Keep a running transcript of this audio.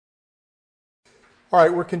All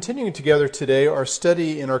right, we're continuing together today our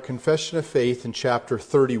study in our Confession of Faith in chapter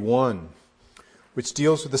 31, which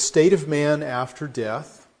deals with the state of man after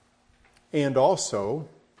death and also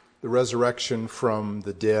the resurrection from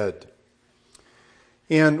the dead.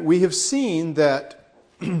 And we have seen that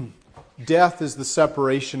death is the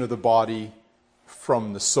separation of the body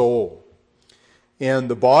from the soul. And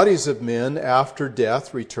the bodies of men after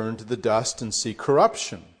death return to the dust and see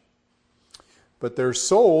corruption. But their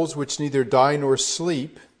souls, which neither die nor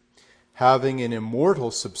sleep, having an immortal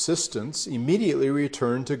subsistence, immediately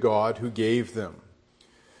return to God who gave them.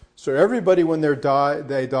 So everybody, when they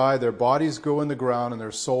die, their bodies go in the ground and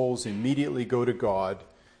their souls immediately go to God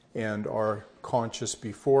and are conscious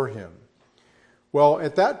before Him. Well,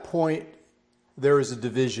 at that point, there is a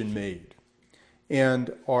division made.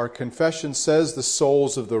 And our confession says the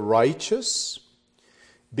souls of the righteous,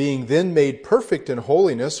 being then made perfect in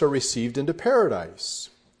holiness, are received into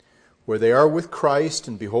paradise, where they are with Christ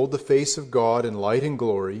and behold the face of God in light and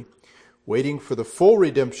glory, waiting for the full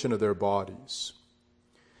redemption of their bodies.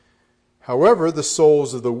 However, the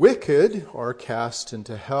souls of the wicked are cast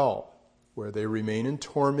into hell, where they remain in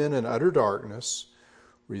torment and utter darkness,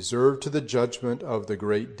 reserved to the judgment of the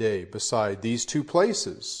great day. Beside these two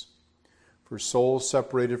places, for souls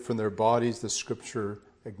separated from their bodies, the Scripture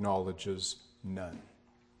acknowledges none.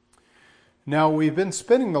 Now, we've been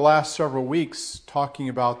spending the last several weeks talking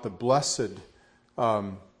about the blessed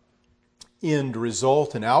end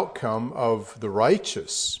result and outcome of the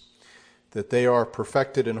righteous, that they are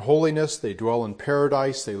perfected in holiness, they dwell in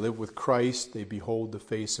paradise, they live with Christ, they behold the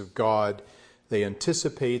face of God, they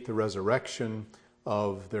anticipate the resurrection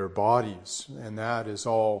of their bodies. And that is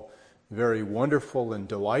all very wonderful and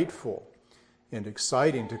delightful and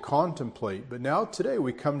exciting to contemplate. But now today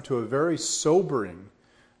we come to a very sobering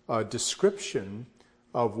description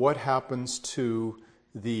of what happens to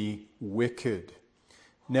the wicked.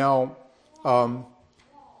 Now,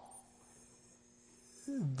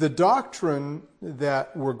 the doctrine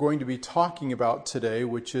that we're going to be talking about today,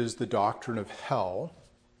 which is the doctrine of hell,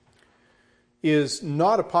 is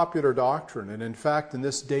not a popular doctrine. And in fact, in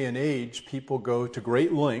this day and age, people go to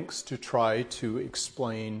great lengths to try to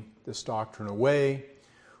explain this doctrine away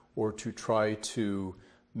or to try to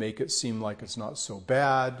make it seem like it's not so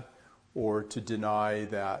bad, or to deny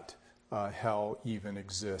that hell even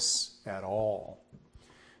exists at all.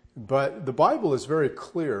 But the Bible is very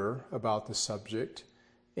clear about the subject,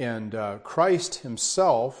 and Christ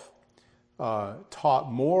himself taught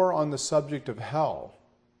more on the subject of hell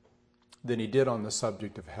than he did on the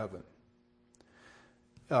subject of heaven.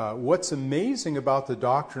 What's amazing about the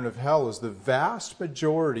doctrine of hell is the vast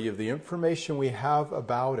majority of the information we have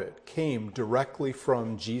about it came directly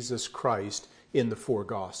from Jesus Christ in the four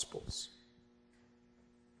Gospels.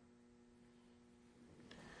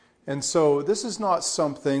 And so this is not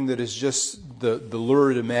something that is just the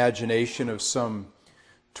lurid imagination of some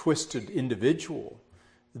twisted individual.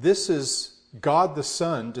 This is God the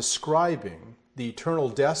Son describing the eternal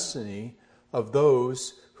destiny of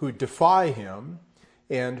those who defy Him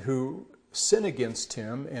and who sin against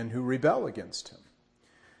Him and who rebel against Him.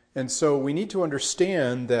 And so we need to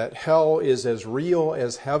understand that hell is as real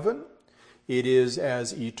as heaven. It is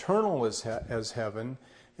as eternal as heaven,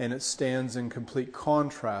 and it stands in complete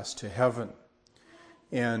contrast to heaven.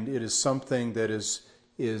 And it is something that is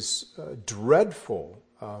dreadful,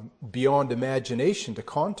 beyond imagination to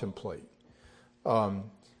contemplate.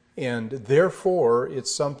 And therefore,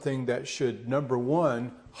 it's something that should, number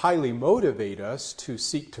one, highly motivate us to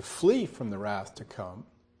seek to flee from the wrath to come.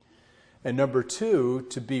 And number two,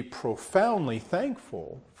 to be profoundly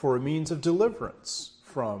thankful for a means of deliverance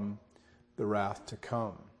from the wrath to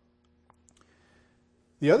come.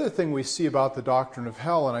 The other thing we see about the doctrine of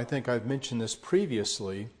hell, and I think I've mentioned this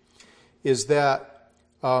previously, is that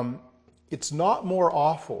it's not more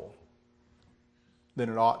awful than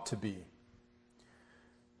it ought to be.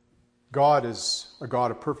 God is a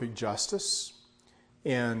God of perfect justice,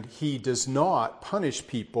 and He does not punish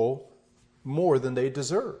people more than they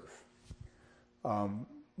deserve.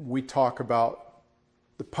 We talk about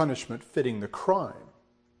the punishment fitting the crime.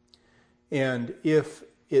 And if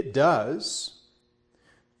it does,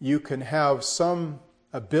 you can have some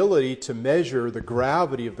ability to measure the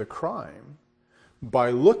gravity of the crime by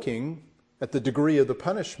looking at the degree of the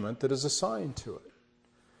punishment that is assigned to it.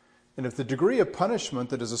 And if the degree of punishment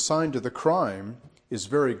that is assigned to the crime is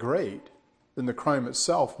very great, then the crime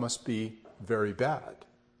itself must be very bad.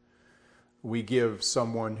 We give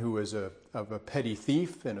someone who is a petty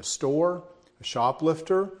thief in a store, a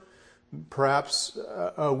shoplifter, perhaps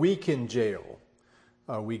a week in jail.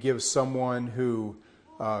 We give someone who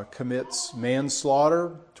commits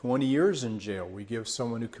manslaughter, 20 years in jail. We give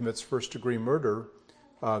someone who commits first-degree murder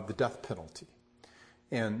the death penalty.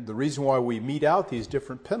 And the reason why we mete out these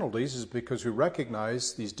different penalties is because we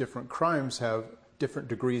recognize these different crimes have different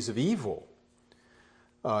degrees of evil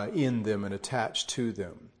in them and attached to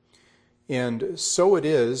them. And so it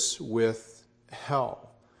is with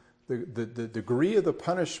hell. The degree of the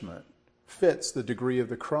punishment fits the degree of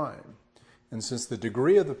the crime. And since the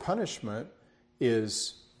degree of the punishment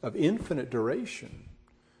is of infinite duration,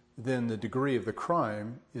 then the degree of the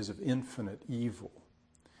crime is of infinite evil.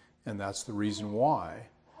 And that's the reason why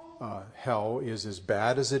hell is as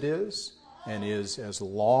bad as it is, and is as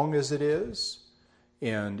long as it is,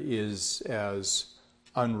 and is as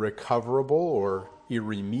unrecoverable or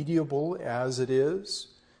irremediable as it is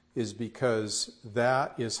because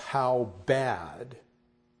that is how bad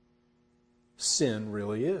sin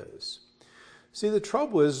really is. See, the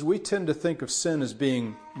trouble is we tend to think of sin as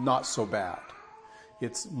being not so bad.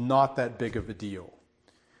 It's not that big of a deal.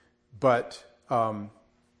 But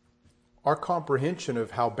our comprehension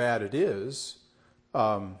of how bad it is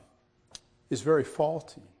very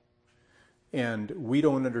faulty. And we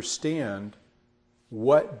don't understand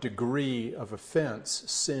what degree of offense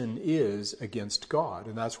sin is against God.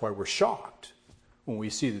 And that's why we're shocked when we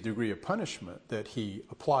see the degree of punishment that he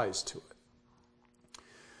applies to it.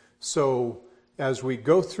 So as we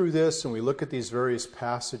go through this and we look at these various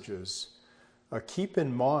passages, keep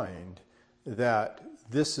in mind that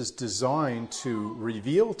this is designed to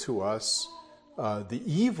reveal to us the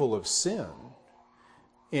evil of sin.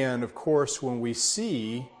 And of course, when we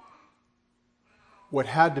see what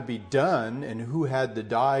had to be done and who had to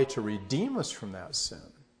die to redeem us from that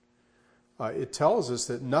sin, it tells us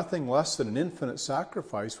that nothing less than an infinite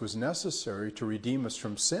sacrifice was necessary to redeem us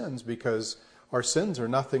from sins, because our sins are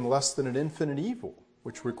nothing less than an infinite evil,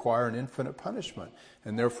 which require an infinite punishment.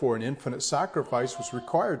 And therefore an infinite sacrifice was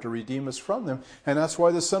required to redeem us from them. And that's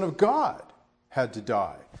why the Son of God had to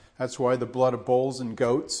die. That's why the blood of bulls and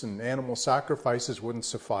goats and animal sacrifices wouldn't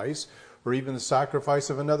suffice, or even the sacrifice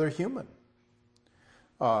of another human.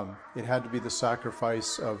 It had to be the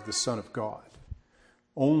sacrifice of the Son of God.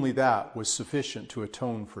 Only that was sufficient to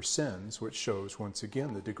atone for sins, which shows once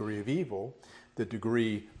again the degree of evil, the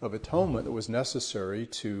degree of atonement that was necessary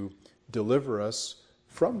to deliver us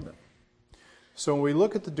from them. So when we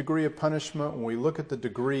look at the degree of punishment, when we look at the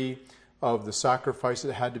degree of the sacrifice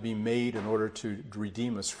that had to be made in order to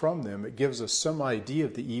redeem us from them, it gives us some idea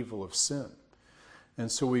of the evil of sin.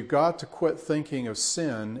 And so we've got to quit thinking of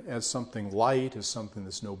sin as something light, as something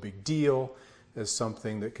that's no big deal, as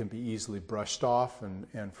something that can be easily brushed off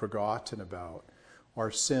and forgotten about. Our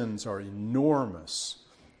sins are enormous,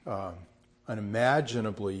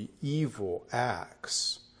 unimaginably evil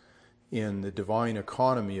acts in the divine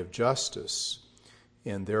economy of justice,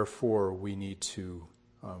 and therefore we need to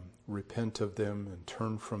repent of them and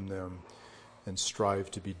turn from them and strive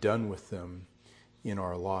to be done with them in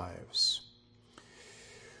our lives.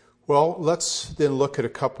 Well, let's then look at a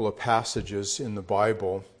couple of passages in the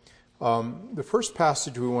Bible. The first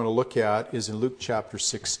passage we want to look at is in Luke chapter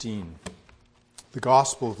 16, the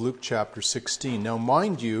Gospel of Luke chapter 16. Now,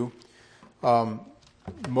 mind you,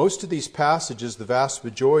 most of these passages, the vast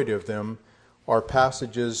majority of them, are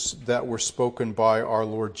passages that were spoken by our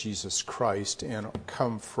Lord Jesus Christ and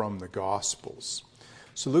come from the Gospels.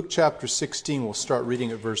 So Luke chapter 16, we'll start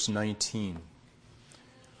reading at verse 19.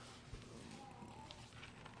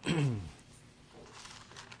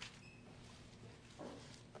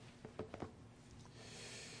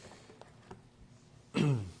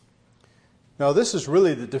 Now, this is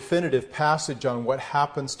really the definitive passage on what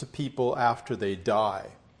happens to people after they die.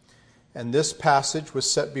 And this passage was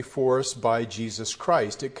set before us by Jesus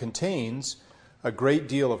Christ. It contains a great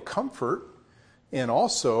deal of comfort and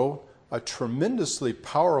also a tremendously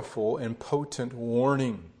powerful and potent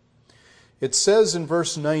warning. It says in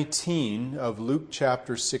verse 19 of Luke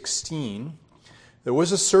chapter 16, "There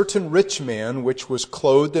was a certain rich man which was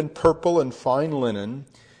clothed in purple and fine linen,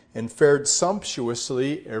 and fared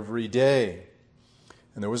sumptuously every day.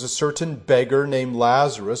 And there was a certain beggar named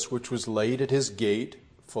Lazarus, which was laid at his gate,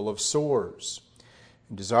 full of sores,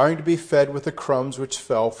 and desiring to be fed with the crumbs which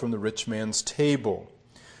fell from the rich man's table.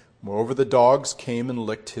 Moreover, the dogs came and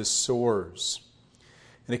licked his sores.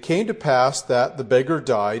 And it came to pass that the beggar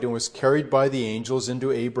died and was carried by the angels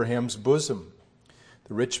into Abraham's bosom.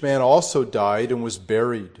 The rich man also died and was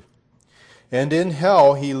buried. And in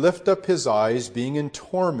hell he lift up his eyes, being in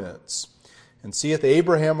torments, and seeth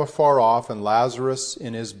Abraham afar off, and Lazarus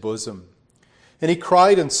in his bosom. And he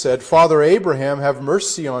cried and said, Father Abraham, have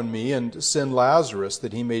mercy on me, and send Lazarus,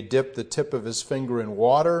 that he may dip the tip of his finger in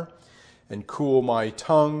water, and cool my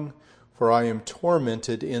tongue, for I am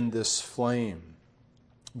tormented in this flame.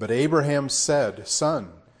 But Abraham said,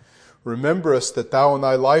 Son, remember us that thou in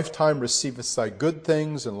thy lifetime receivest thy good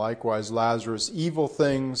things, and likewise Lazarus evil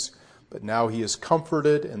things, but now he is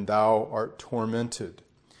comforted, and thou art tormented.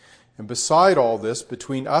 And beside all this,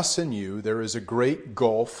 between us and you, there is a great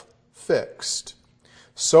gulf fixed,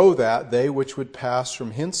 so that they which would pass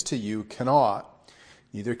from hence to you cannot,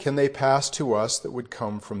 neither can they pass to us that would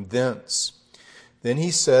come from thence. Then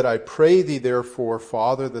he said, I pray thee therefore,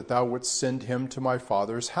 Father, that thou wouldst send him to my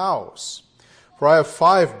father's house. For I have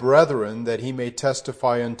 5 brethren, that he may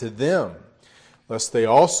testify unto them, lest they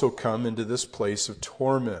also come into this place of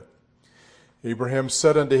torment. Abraham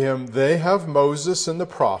said unto him, They have Moses and the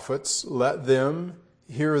prophets, let them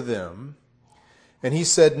hear them. And he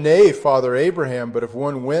said, Nay, Father Abraham, but if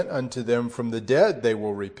one went unto them from the dead, they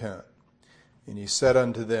will repent. And he said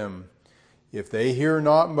unto them, If they hear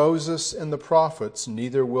not Moses and the prophets,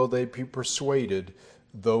 neither will they be persuaded,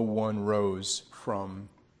 though one rose from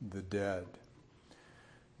the dead.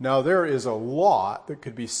 Now there is a lot that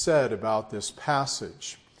could be said about this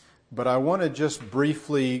passage, but I want to just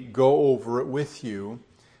briefly go over it with you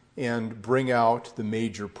and bring out the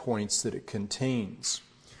major points that it contains.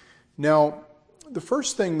 Now, the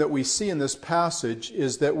first thing that we see in this passage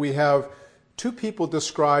is that we have 2 people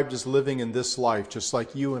described as living in this life, just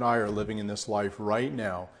like you and I are living in this life right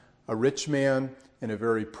now, a rich man and a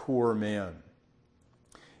very poor man.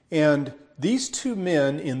 And these 2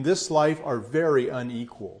 men in this life are very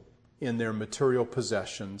unequal in their material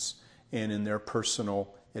possessions and in their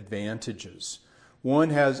personal advantages. One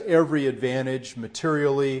has every advantage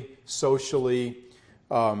materially, socially.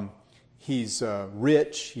 He's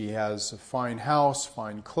rich. He has a fine house,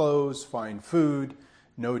 fine clothes, fine food,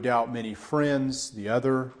 no doubt many friends. The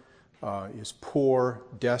other is poor,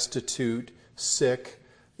 destitute, sick,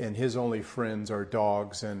 and his only friends are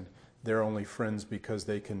dogs, and they're only friends because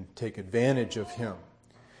they can take advantage of him.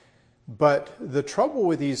 But the trouble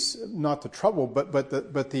with these, not the trouble,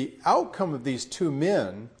 but the outcome of these 2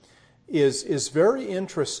 men is very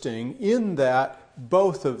interesting in that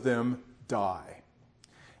both of them die.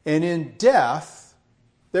 And in death,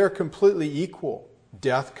 they're completely equal.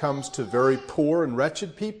 Death comes to very poor and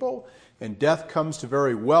wretched people, and death comes to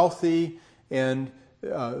very wealthy and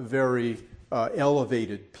very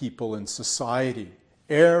elevated people in society.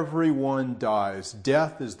 Everyone dies.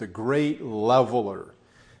 Death is the great leveler.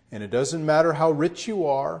 And it doesn't matter how rich you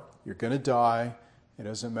are, you're going to die. It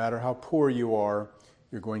doesn't matter how poor you are,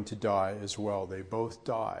 you're going to die as well. They both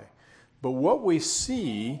die. But what we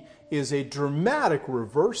see is a dramatic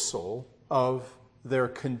reversal of their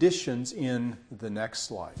conditions in the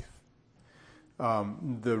next life.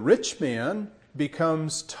 The rich man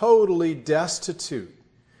becomes totally destitute.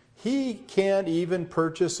 He can't even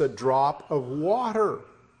purchase a drop of water.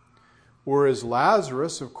 Whereas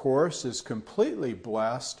Lazarus, of course, is completely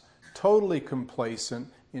blessed, totally complacent,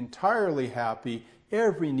 entirely happy,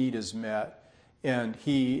 every need is met, and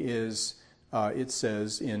he is, it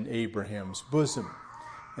says, in Abraham's bosom.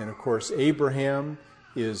 And of course, Abraham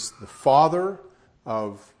is the father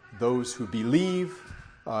of those who believe.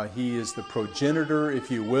 He is the progenitor,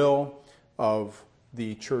 if you will, of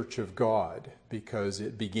the Church of God, because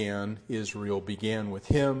Israel began with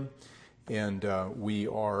him, and we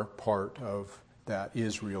are part of that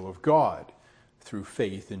Israel of God through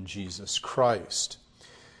faith in Jesus Christ.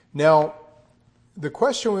 Now, the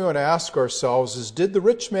question we want to ask ourselves is, did the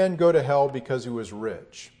rich man go to hell because he was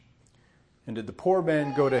rich? And did the poor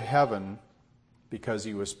man go to heaven because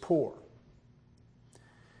he was poor?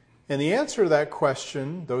 And the answer to that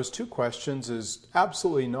question, those 2 questions, is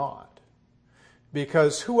absolutely not.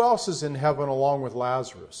 Because who else is in heaven along with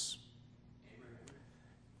Lazarus?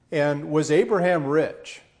 And was Abraham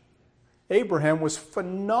rich? Abraham was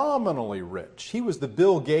phenomenally rich. He was the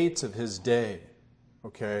Bill Gates of his day.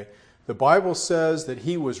 Okay? The Bible says that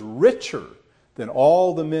he was richer than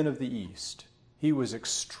all the men of the East. He was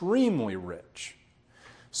extremely rich.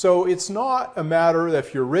 So it's not a matter that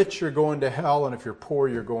if you're rich, you're going to hell, and if you're poor,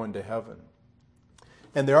 you're going to heaven.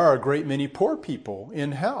 And there are a great many poor people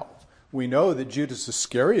in hell. We know that Judas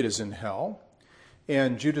Iscariot is in hell,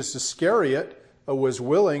 and Judas Iscariot was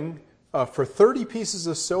willing for 30 pieces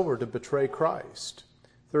of silver to betray Christ.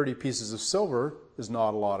 30 pieces of silver is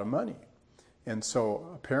not a lot of money. And so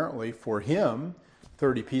apparently for him,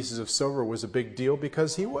 30 pieces of silver was a big deal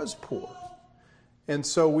because he was poor. And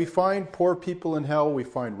so we find poor people in hell, we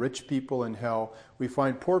find rich people in hell, we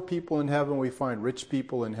find poor people in heaven, we find rich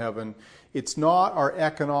people in heaven. It's not our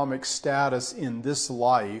economic status in this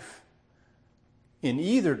life, in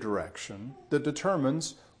either direction, that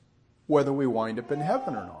determines whether we wind up in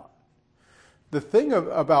heaven or not. the thing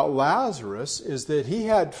about Lazarus is that he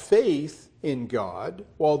had faith in God,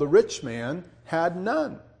 while the rich man had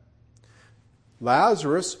none.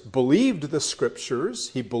 Lazarus believed the Scriptures.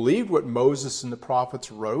 He believed what Moses and the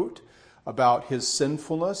prophets wrote about his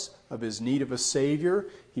sinfulness, of his need of a Savior.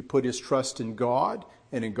 He put his trust in God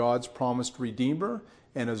and in God's promised Redeemer.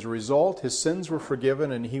 And as a result, his sins were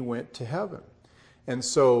forgiven and he went to heaven. And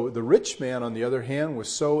so the rich man, on the other hand, was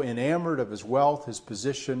so enamored of his wealth, his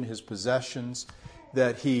position, his possessions,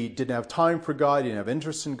 that he didn't have time for God, he didn't have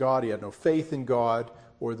interest in God, he had no faith in God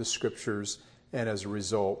or the Scriptures, and as a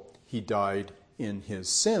result, he died in his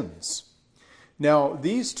sins. Now,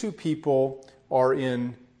 these two people are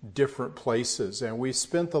in different places, and we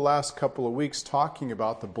spent the last couple of weeks talking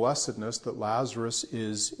about the blessedness that Lazarus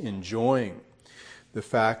is enjoying. The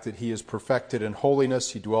fact that he is perfected in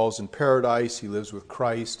holiness, he dwells in paradise, he lives with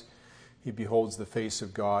Christ, he beholds the face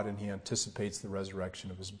of God, and he anticipates the resurrection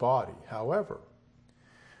of his body. However,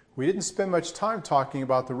 we didn't spend much time talking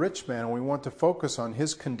about the rich man, and we want to focus on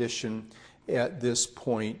his condition at this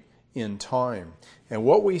point in time. And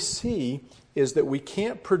what we see is that we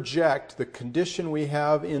can't project the condition we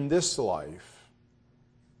have in this life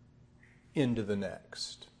into the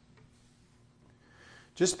next.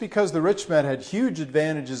 Just because the rich man had huge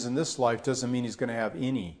advantages in this life doesn't mean he's going to have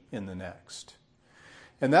any in the next.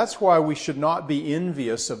 And that's why we should not be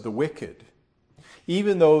envious of the wicked.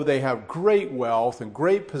 Even though they have great wealth and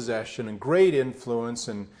great possession and great influence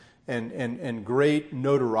and great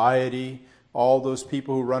notoriety, all those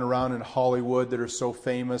people who run around in Hollywood that are so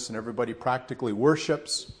famous and everybody practically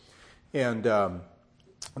worships, and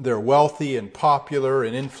they're wealthy and popular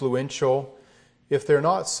and influential, if they're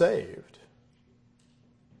not saved,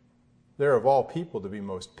 they're of all people to be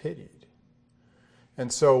most pitied.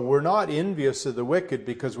 And so we're not envious of the wicked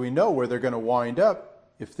because we know where they're going to wind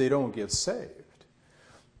up if they don't get saved.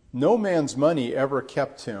 No man's money ever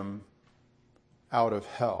kept him out of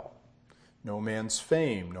hell. No man's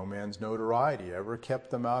fame, no man's notoriety ever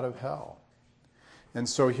kept them out of hell. And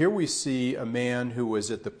so here we see a man who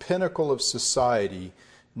was at the pinnacle of society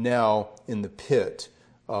now in the pit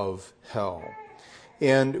of hell.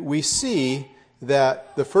 And we see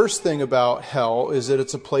that the first thing about hell is that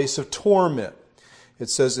it's a place of torment. It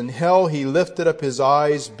says, in hell he lifted up his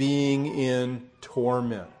eyes being in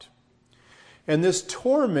torment. And this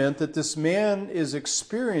torment that this man is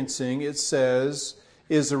experiencing, it says,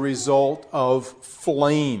 is a result of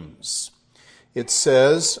flames. It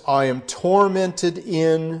says, I am tormented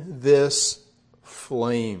in this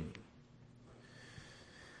flame.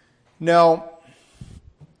 Now,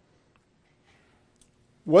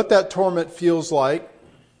 what that torment feels like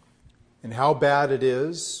and how bad it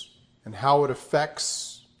is and how it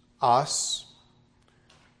affects us,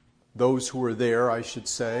 those who are there, I should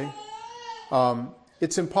say,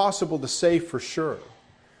 it's impossible to say for sure.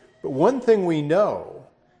 But one thing we know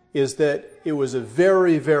is that it was a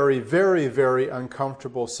very, very, very, very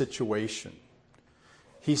uncomfortable situation.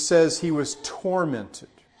 He says he was tormented.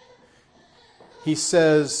 He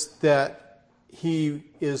says that he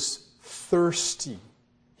is thirsty.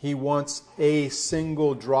 He wants a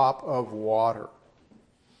single drop of water.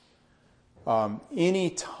 Any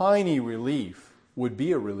tiny relief would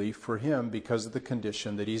be a relief for him because of the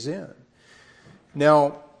condition that he's in.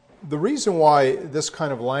 Now, the reason why this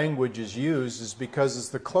kind of language is used is because it's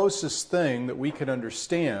the closest thing that we can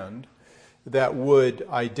understand that would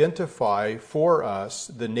identify for us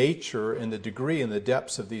the nature and the degree and the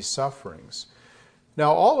depths of these sufferings.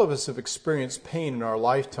 Now, all of us have experienced pain in our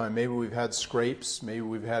lifetime. Maybe we've had scrapes, maybe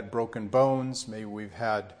we've had broken bones, maybe we've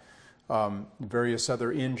had various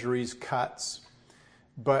other injuries, cuts.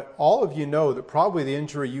 But all of you know that probably the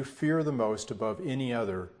injury you fear the most above any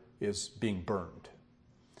other is being burned.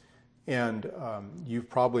 And you've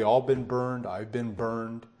probably all been burned. I've been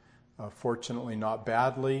burned, fortunately not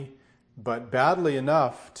badly, but badly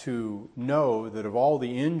enough to know that of all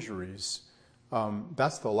the injuries,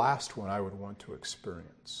 that's the last one I would want to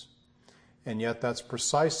experience. And yet that's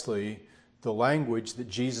precisely the language that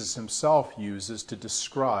Jesus himself uses to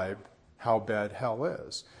describe how bad hell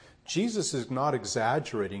is. Jesus is not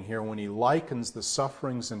exaggerating here when he likens the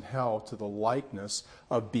sufferings in hell to the likeness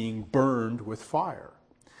of being burned with fire.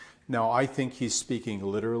 Now, I think he's speaking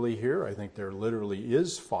literally here. I think there literally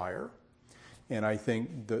is fire. And I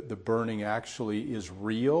think the burning actually is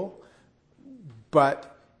real.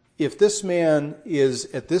 But if this man is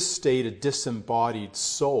at this state a disembodied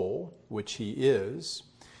soul, which he is,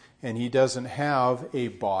 and he doesn't have a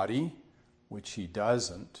body, which he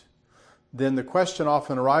doesn't, then the question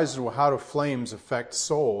often arises, well, how do flames affect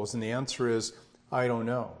souls? And the answer is, I don't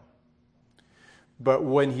know. But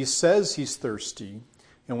when he says he's thirsty,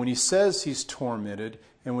 and when he says he's tormented,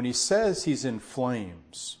 and when he says he's in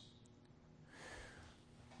flames,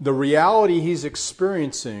 the reality he's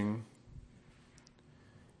experiencing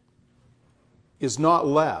is not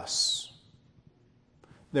less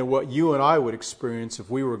than what you and I would experience if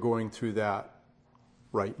we were going through that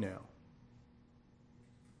right now.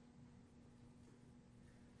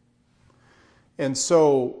 And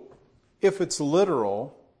so, if it's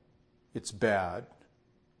literal, it's bad.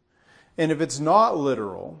 And if it's not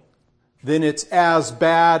literal, then it's as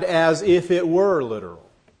bad as if it were literal.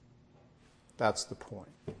 That's the point.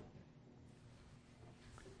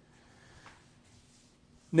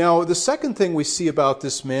 Now, the second thing we see about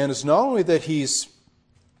this man is not only that he's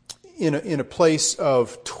in a place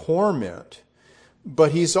of torment,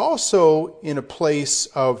 but he's also in a place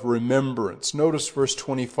of remembrance. Notice verse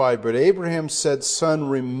 25, "But Abraham said, Son,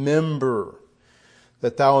 remember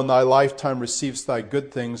that thou in thy lifetime receivest thy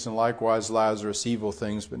good things, and likewise Lazarus evil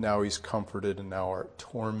things, but now he's comforted and now art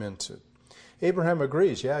tormented." Abraham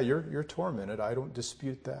agrees, yeah, you're tormented. I don't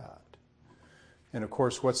dispute that. And of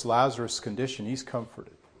course, what's Lazarus' condition? He's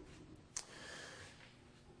comforted.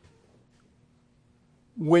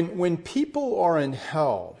 When people are in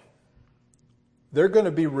hell, they're going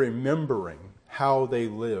to be remembering how they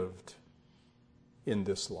lived in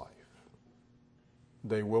this life.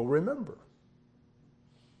 They will remember.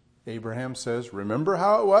 Abraham says, remember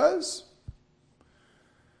how it was?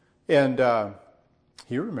 And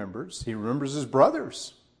he remembers. He remembers his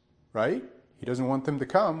brothers, right? He doesn't want them to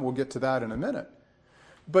come. We'll get to that in a minute.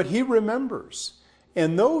 But he remembers.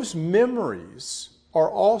 And those memories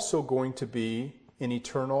are also going to be an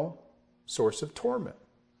eternal source of torment.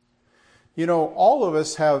 You know, all of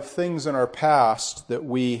us have things in our past that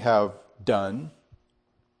we have done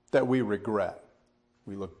that we regret.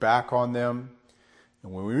 We look back on them,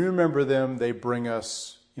 and when we remember them, they bring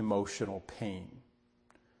us emotional pain.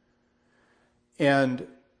 And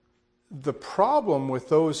the problem with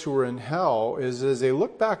those who are in hell is as they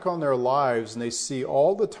look back on their lives and they see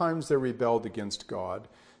all the times they rebelled against God,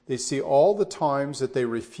 they see all the times that they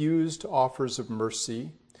refused offers of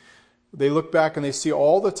mercy, they look back and they see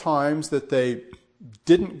all the times that they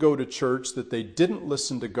didn't go to church, that they didn't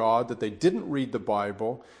listen to God, that they didn't read the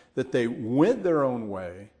Bible, that they went their own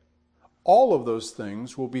way. All of those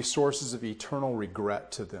things will be sources of eternal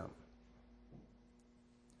regret to them.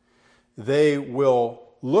 They will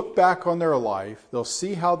look back on their life, they'll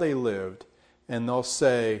see how they lived, and they'll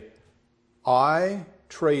say, I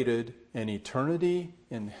traded an eternity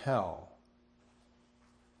in hell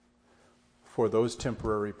for those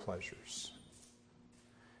temporary pleasures.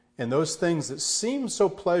 And those things that seem so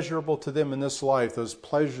pleasurable to them in this life, those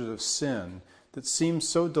pleasures of sin that seem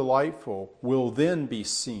so delightful, will then be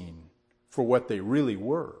seen for what they really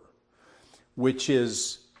were, which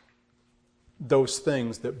is those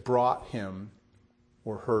things that brought him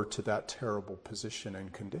or her to that terrible position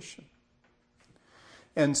and condition.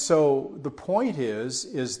 And so the point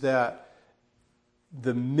is that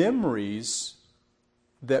the memories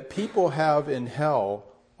that people have in hell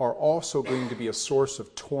are also going to be a source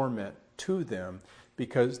of torment to them,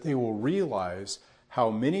 because they will realize how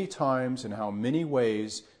many times and how many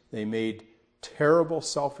ways they made terrible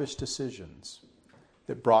selfish decisions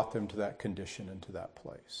that brought them to that condition and to that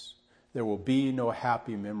place. There will be no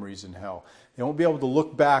happy memories in hell. They won't be able to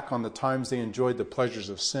look back on the times they enjoyed the pleasures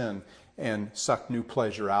of sin and suck new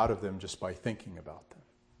pleasure out of them just by thinking about them.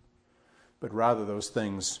 But rather those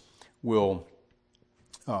things will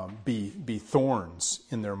be thorns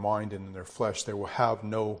in their mind and in their flesh. They will have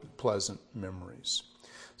no pleasant memories.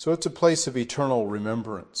 So it's a place of eternal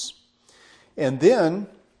remembrance. And then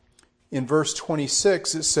in verse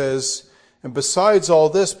 26 it says, and besides all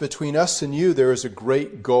this, between us and you there is a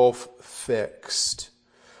great gulf fixed,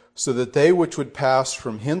 so that they which would pass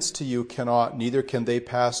from hence to you cannot, neither can they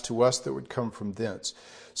pass to us that would come from thence.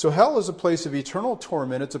 So hell is a place of eternal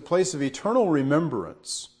torment. It's a place of eternal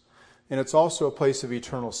remembrance. And it's also a place of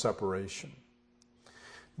eternal separation.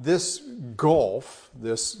 This gulf,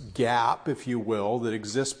 this gap, if you will, that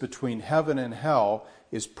exists between heaven and hell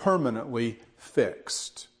is permanently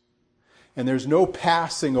fixed. And there's no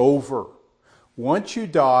passing over. Once you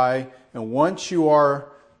die and once you are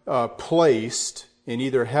placed in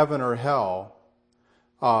either heaven or hell,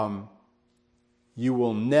 you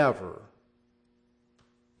will never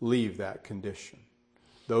leave that condition.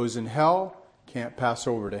 Those in hell can't pass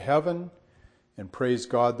over to heaven, and praise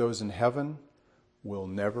God, those in heaven will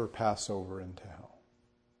never pass over into hell.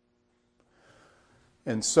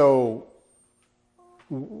 And so,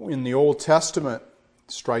 in the Old Testament,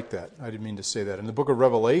 strike that, I didn't mean to say that. In the book of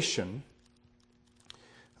Revelation,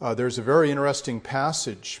 there's a very interesting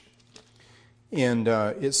passage And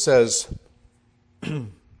it says,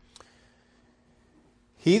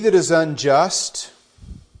 he that is unjust,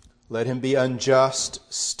 let him be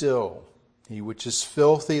unjust still. He which is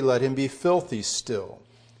filthy, let him be filthy still.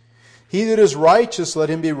 He that is righteous, let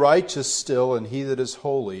him be righteous still. And he that is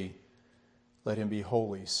holy, let him be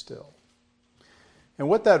holy still. And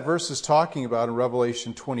what that verse is talking about in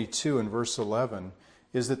Revelation 22 and verse 11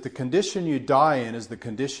 is that the condition you die in is the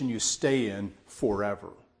condition you stay in forever.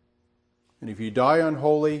 And if you die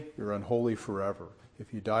unholy, you're unholy forever.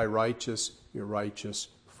 If you die righteous, you're righteous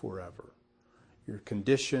forever. Your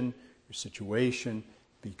condition, your situation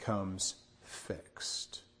becomes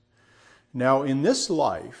fixed. Now, in this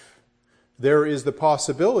life, there is the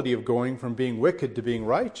possibility of going from being wicked to being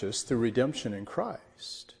righteous through redemption in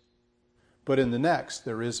Christ. But in the next,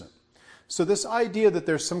 there isn't. So this idea that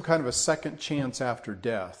there's some kind of a second chance after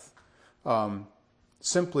death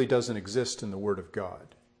simply doesn't exist in the Word of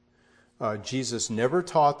God. Jesus never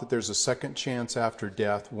taught that there's a second chance after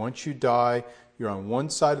death. Once you die, you're on one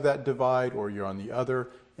side of that divide or you're on the other,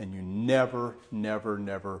 and you never, never,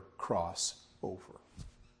 never cross over.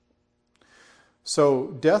 So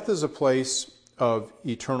death is a place of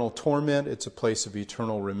eternal torment. It's a place of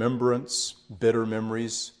eternal remembrance, bitter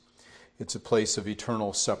memories. It's a place of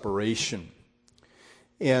eternal separation.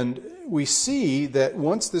 And we see that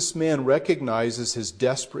once this man recognizes his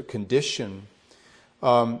desperate condition,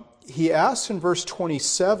 he asks in verse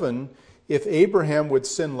 27 if Abraham would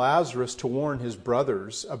send Lazarus to warn his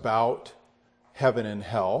brothers about heaven and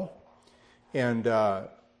hell and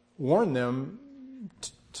warn them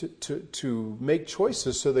to make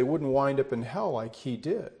choices so they wouldn't wind up in hell like he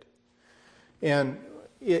did. And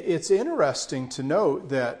it's interesting to note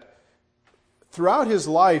that throughout his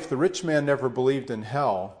life, the rich man never believed in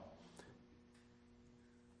hell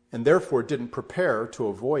and therefore didn't prepare to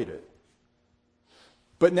avoid it.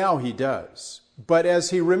 But now he does. But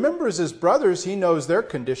as he remembers his brothers, he knows their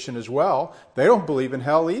condition as well. They don't believe in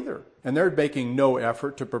hell either. And they're making no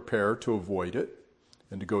effort to prepare to avoid it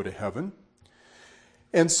and to go to heaven.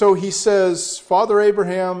 And so he says, Father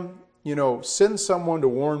Abraham, send someone to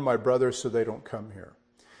warn my brothers so they don't come here.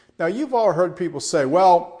 Now, you've all heard people say,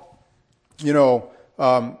 well,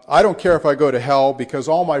 I don't care if I go to hell because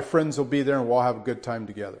all my friends will be there and we'll have a good time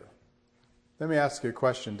together. Let me ask you a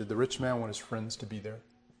question. Did the rich man want his friends to be there?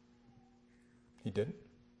 He didn't.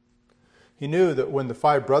 He knew that when the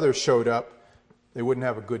 5 brothers showed up, they wouldn't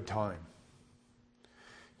have a good time.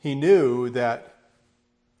 He knew that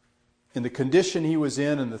in the condition he was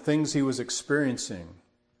in and the things he was experiencing,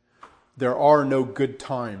 there are no good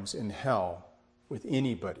times in hell with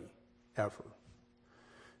anybody ever.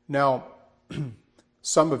 Now,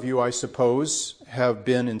 some of you, I suppose, have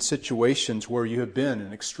been in situations where you have been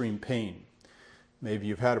in extreme pain. Maybe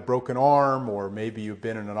you've had a broken arm, or maybe you've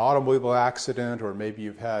been in an automobile accident, or maybe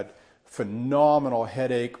you've had phenomenal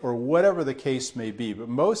headache, or whatever the case may be. But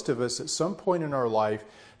most of us at some point in our life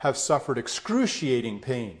have suffered excruciating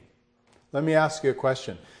pain. Let me ask you a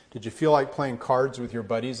question. Did you feel like playing cards with your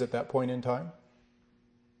buddies at that point in time?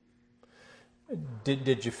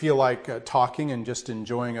 Did you feel like talking and just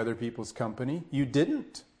enjoying other people's company? You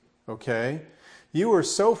didn't, okay? You were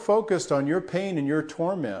so focused on your pain and your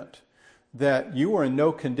torment that you were in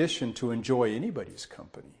no condition to enjoy anybody's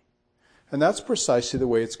company. And that's precisely the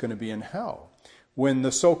way it's going to be in hell. When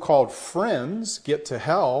the so-called friends get to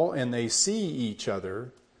hell and they see each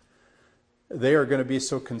other, they are going to be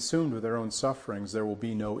so consumed with their own sufferings, there will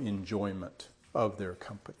be no enjoyment of their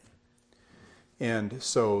company. And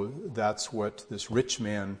so that's what this rich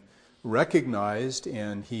man recognized,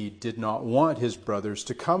 and he did not want his brothers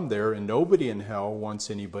to come there, and nobody in hell wants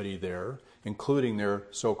anybody there, including their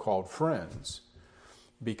so-called friends,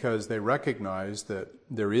 because they recognize that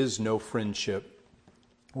there is no friendship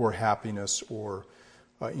or happiness or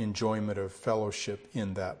enjoyment of fellowship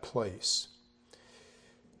in that place.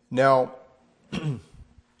 Now,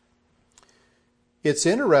 it's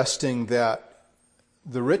interesting that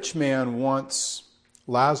the rich man wants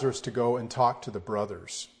Lazarus to go and talk to the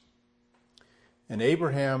brothers. And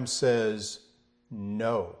Abraham says,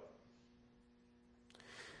 no.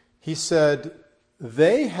 He said,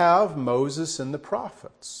 they have Moses and the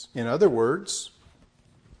prophets. In other words,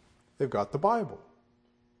 they've got the Bible.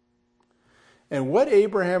 And what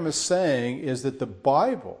Abraham is saying is that the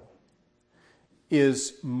Bible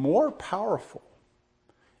is more powerful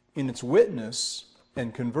in its witness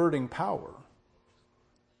and converting power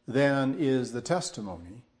than is the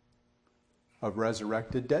testimony of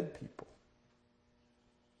resurrected dead people.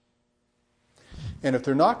 And if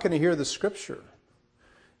they're not going to hear the Scripture,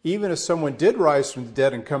 even if someone did rise from the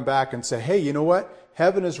dead and come back and say, hey, you know what?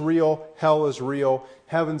 heaven is real, hell is real.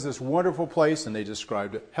 Heaven's this wonderful place, and they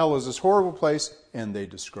described it. Hell is this horrible place, and they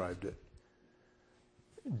described it.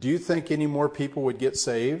 Do you think any more people would get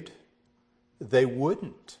saved? They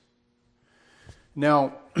wouldn't.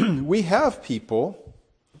 Now, we have people,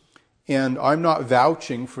 and I'm not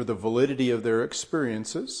vouching for the validity of their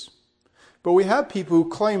experiences, but we have people who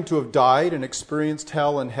claim to have died and experienced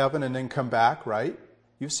hell and heaven and then come back, right?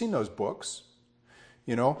 You've seen those books.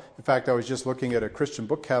 You know, in fact, I was just looking at a Christian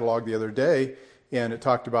book catalog the other day, and it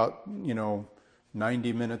talked about,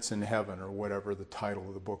 90 minutes in heaven or whatever the title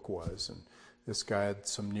of the book was. And this guy had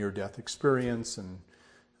some near-death experience and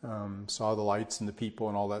saw the lights and the people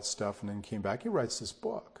and all that stuff, and then came back. He writes this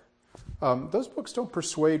book. Those books don't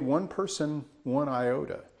persuade one person one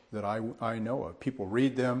iota that I know of. People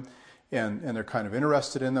read them, and they're kind of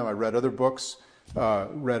interested in them. I read other books,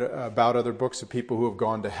 read about other books of people who have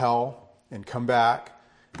gone to hell and come back.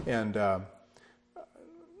 And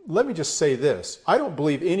let me just say this. I don't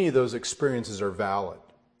believe any of those experiences are valid.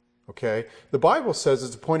 Okay? The Bible says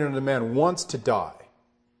it's appointed unto man once to die,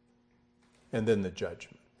 and then the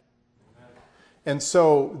judgment. And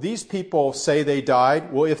so these people say they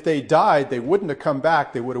died. Well, if they died, they wouldn't have come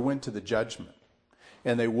back. They would have went to the judgment.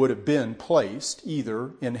 And they would have been placed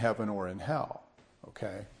either in heaven or in hell.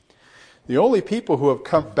 Okay? The only people who have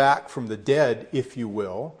come back from the dead, if you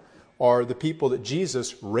will, are the people that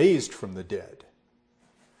Jesus raised from the dead.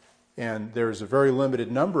 And there's a very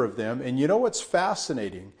limited number of them. And you know what's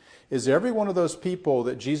fascinating is every one of those people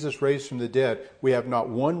that Jesus raised from the dead, we have not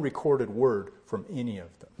one recorded word from any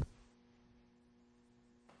of them.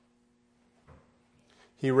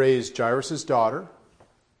 He raised Jairus' daughter.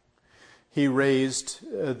 He raised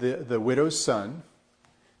the widow's son.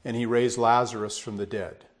 And he raised Lazarus from the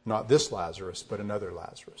dead. Not this Lazarus, but another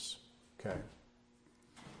Lazarus. Okay.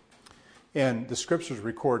 And the scriptures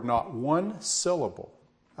record not one syllable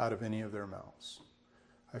out of any of their mouths.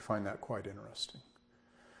 I find that quite interesting.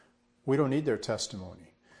 We don't need their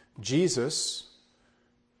testimony. Jesus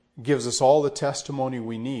gives us all the testimony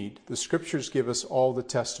we need. The scriptures give us all the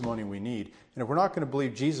testimony we need. And if we're not going to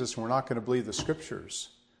believe Jesus and we're not going to believe the scriptures,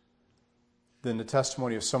 then the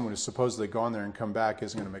testimony of someone who's supposedly gone there and come back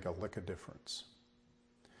isn't going to make a lick of difference.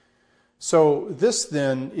 So this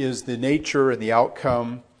then is the nature and the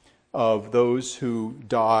outcome of those who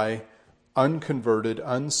die unconverted,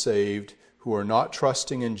 unsaved, who are not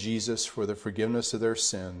trusting in Jesus for the forgiveness of their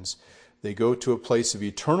sins. They go to a place of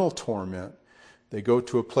eternal torment. They go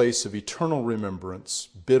to a place of eternal remembrance,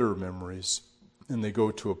 bitter memories, and they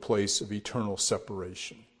go to a place of eternal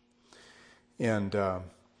separation. And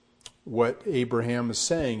what Abraham is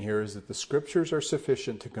saying here is that the scriptures are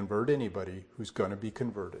sufficient to convert anybody who's going to be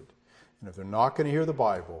converted. And if they're not going to hear the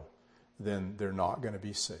Bible, then they're not going to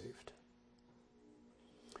be saved.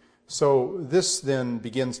 So this then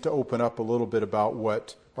begins to open up a little bit about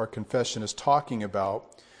what our confession is talking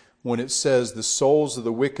about when it says the souls of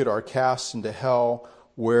the wicked are cast into hell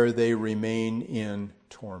where they remain in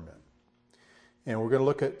torment. And we're going to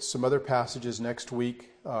look at some other passages next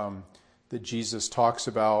week that Jesus talks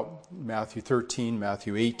about. Matthew 13,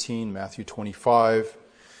 Matthew 18, Matthew 25,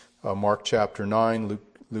 Mark chapter 9,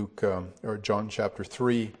 or John chapter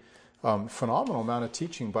 3. Phenomenal amount of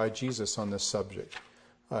teaching by Jesus on this subject,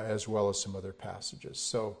 as well as some other passages.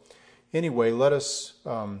 So anyway, let us,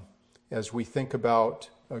 as we think about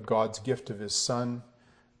God's gift of His Son,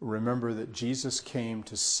 remember that Jesus came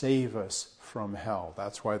to save us from hell.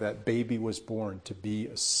 That's why that baby was born, to be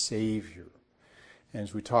a Savior. And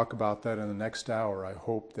as we talk about that in the next hour, I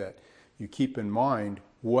hope that you keep in mind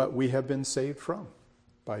what we have been saved from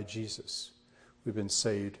by Jesus. We've been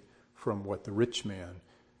saved from what the rich man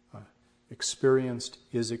experienced,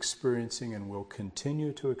 is experiencing, and will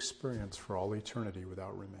continue to experience for all eternity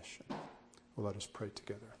without remission. Well, let us pray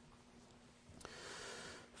together.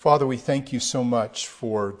 Father, we thank you so much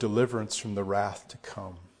for deliverance from the wrath to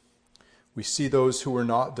come. We see those who are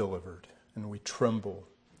not delivered, and we tremble.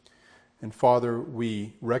 And Father,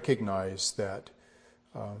 we recognize that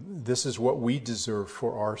this is what we deserve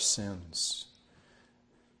for our sins.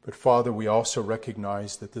 But Father, we also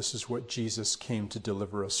recognize that this is what Jesus came to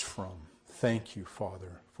deliver us from. Thank you,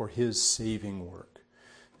 Father, for His saving work.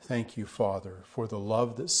 Thank you, Father, for the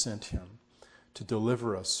love that sent Him to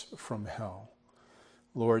deliver us from hell.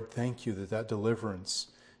 Lord, thank you that deliverance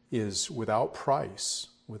is without price,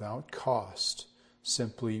 without cost.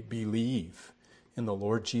 Simply believe in the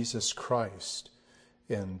Lord Jesus Christ,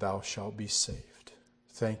 and thou shalt be saved.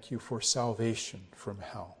 Thank you for salvation from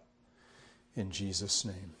hell. In Jesus'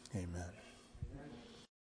 name, amen.